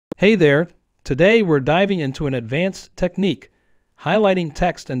Hey there, today we're diving into an advanced technique, highlighting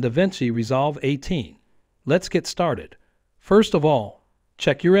text in DaVinci Resolve 18. Let's get started. First of all,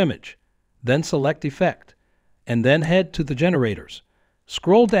 check your image, then select Effect, and then head to the generators.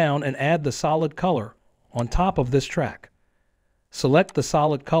 Scroll down and add the solid color on top of this track. Select the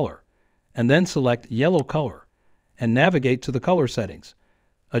solid color, and then select Yellow color, and navigate to the color settings.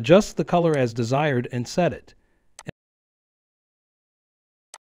 Adjust the color as desired and set it.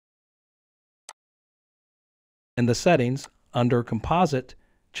 In the settings, under Composite,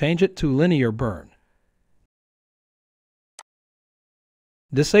 change it to Linear Burn.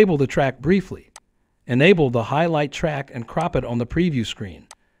 Disable the track briefly. Enable the highlight track and crop it on the preview screen.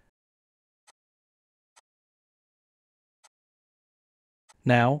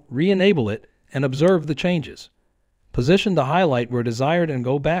 Now, re-enable it and observe the changes. Position the highlight where desired and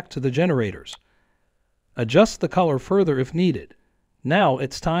go back to the generators. Adjust the color further if needed. Now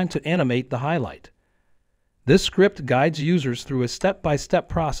it's time to animate the highlight. This script guides users through a step-by-step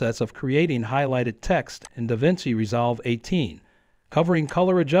process of creating highlighted text in DaVinci Resolve 18, covering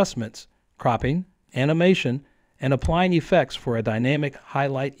color adjustments, cropping, animation, and applying effects for a dynamic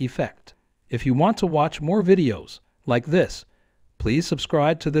highlight effect. If you want to watch more videos like this, please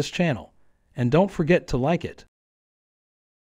subscribe to this channel, and don't forget to like it.